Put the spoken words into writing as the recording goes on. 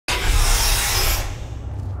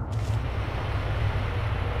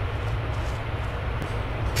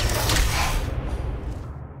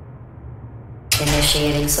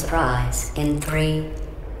Initiating surprise in 3,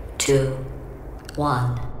 2,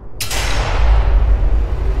 1.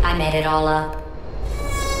 I made it all up.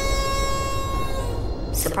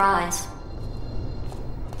 Surprise.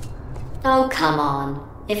 Oh, come on.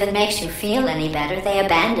 If it makes you feel any better, they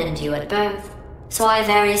abandoned you at birth. So I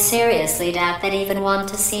very seriously doubt they'd even want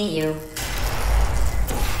to see you.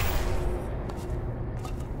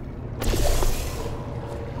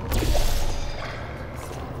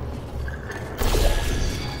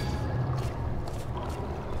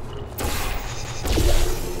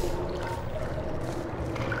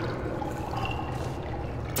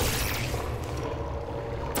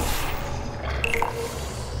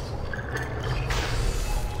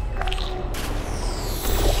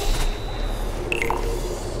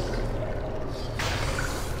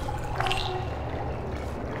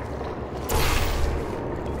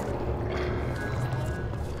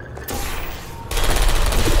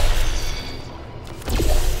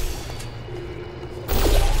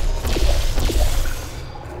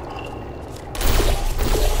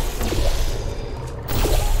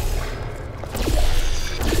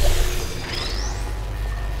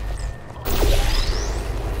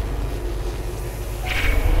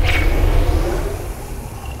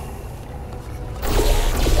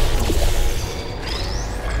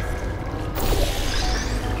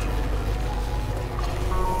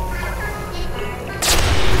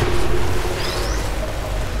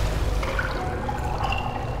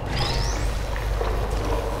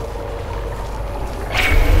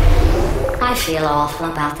 I feel awful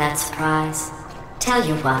about that surprise. Tell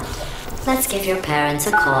you what, let's give your parents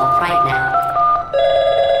a call right now.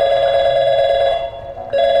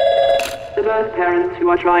 The birth parents you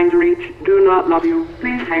are trying to reach do not love you.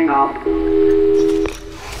 Please hang up.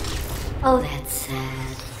 Oh, that's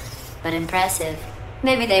sad. But impressive.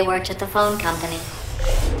 Maybe they worked at the phone company.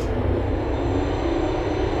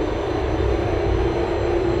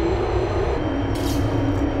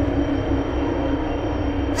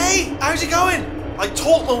 Hey, how's it going? I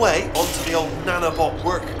talked my way onto the old nanobot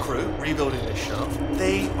work crew rebuilding this shaft.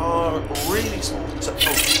 They are really small. So,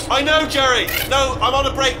 I know, Jerry! No, I'm on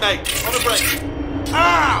a break, mate. On a break.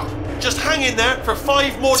 Ow! Just hang in there for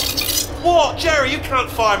 5 more... What? Jerry, you can't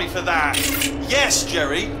fire me for that. Yes,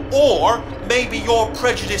 Jerry. Or maybe your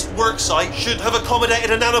prejudiced worksite should have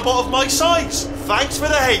accommodated a nanobot of my size. Thanks for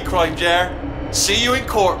the hate crime, Jer. See you in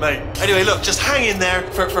court, mate. Anyway, look, just hang in there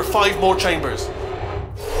for 5 more chambers.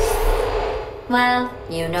 Well,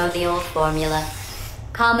 you know the old formula.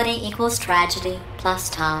 Comedy equals tragedy plus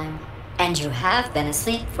time. And you have been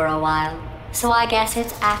asleep for a while, so I guess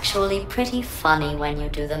it's actually pretty funny when you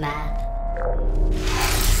do the math.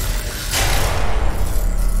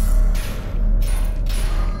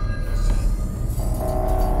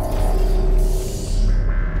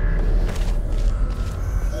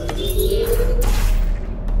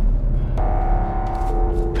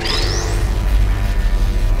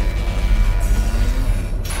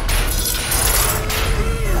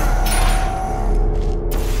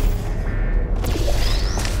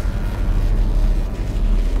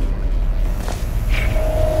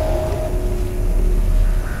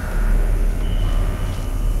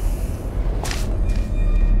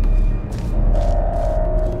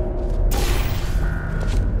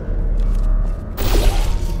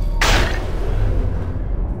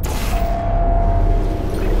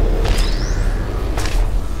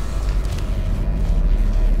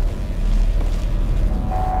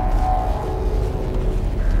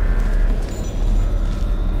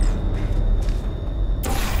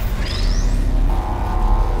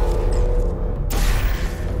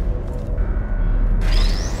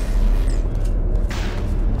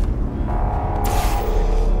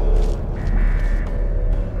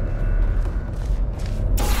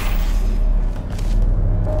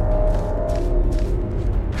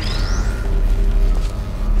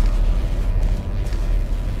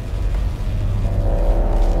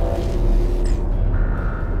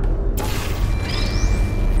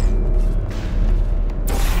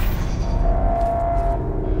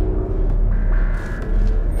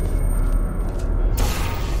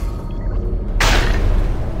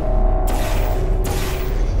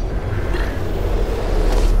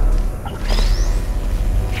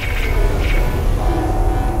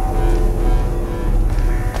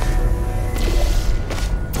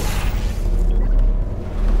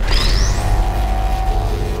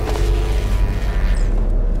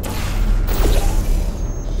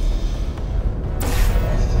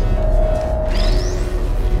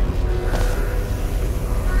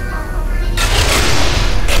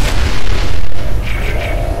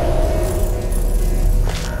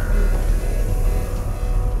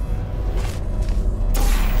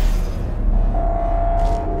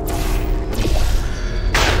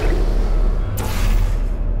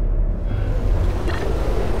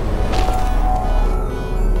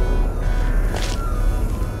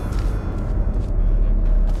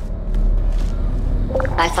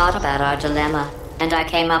 thought about our dilemma, and I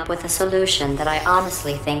came up with a solution that I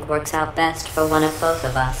honestly think works out best for one of both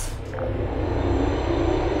of us.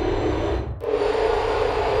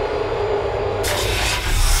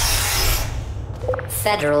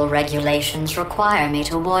 Federal regulations require me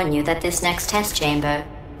to warn you that this next test chamber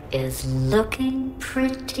is looking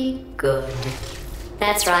pretty good.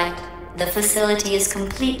 That's right, the facility is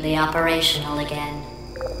completely operational again.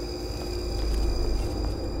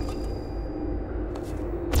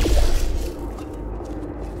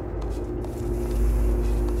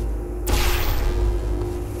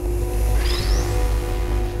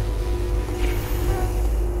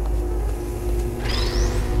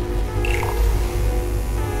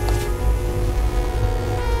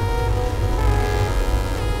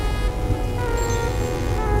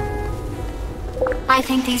 I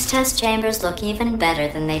think these test chambers look even better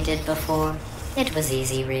than they did before. It was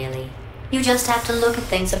easy, really. You just have to look at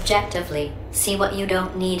things objectively, see what you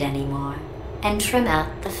don't need anymore, and trim out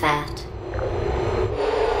the fat.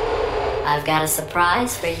 I've got a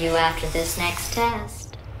surprise for you after this next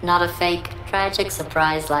test. Not a fake, tragic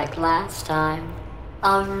surprise like last time.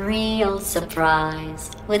 A real surprise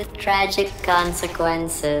with tragic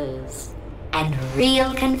consequences. And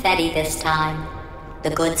real confetti this time. The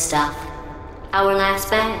good stuff. Our last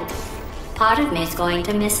bag. Part of me's going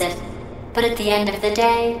to miss it, but at the end of the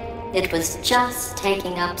day, it was just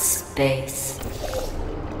taking up space.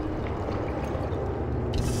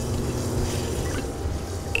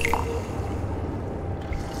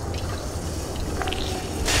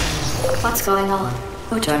 What's going on?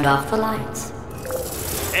 Who turned off the lights?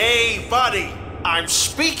 Hey, buddy! I'm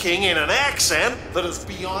speaking in an accent that is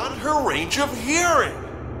beyond her range of hearing.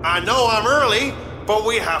 I know I'm early, but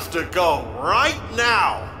we have to go right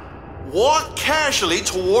now. Walk casually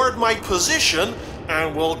toward my position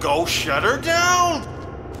and we'll go shut her down.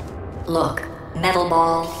 Look, Metal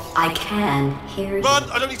Ball, I can hear you. Run!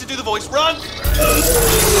 I don't need to do the voice. Run!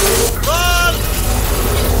 Run!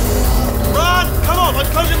 Run! Come on, I'm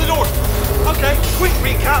closing the door. Okay, quick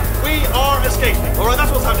recap. We are escaping. Alright,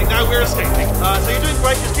 that's what's happening now. We're escaping. So you're doing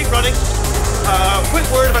great. Just keep running. Quick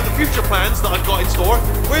word about the future plans that I've got in store.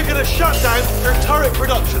 We're going to shut down her turret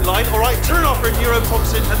production line, alright? Turn off her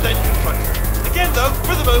neurotoxin and then confront her. Again, though,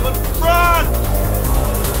 for the moment, run!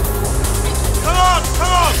 Come on, come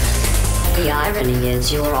on! The irony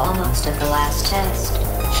is you were almost at the last test.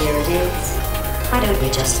 Here it is. Why don't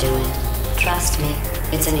you just do it? Trust me,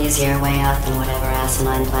 it's an easier way out than whatever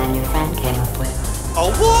asinine plan your friend came up with.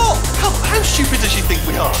 Oh, what? Come on, how stupid does she think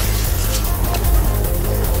we are?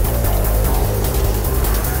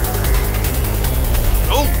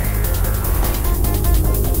 Oh!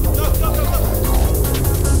 Go, go, go, go!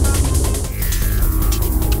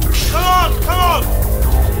 Come on, come on!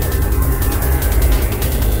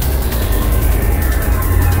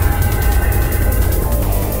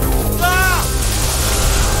 Ah!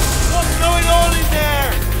 What's going on in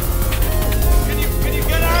there? Can you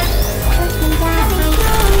get out?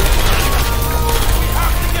 We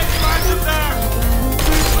have to get you out of there!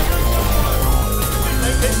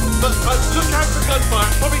 But look out for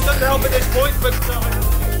gunfire. Probably doesn't help at this point, but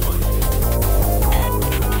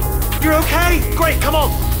you're okay? Great, come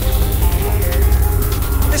on.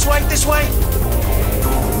 This way, this way.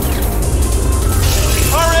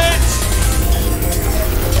 Hurry!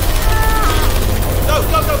 Go,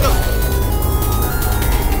 go, go, go.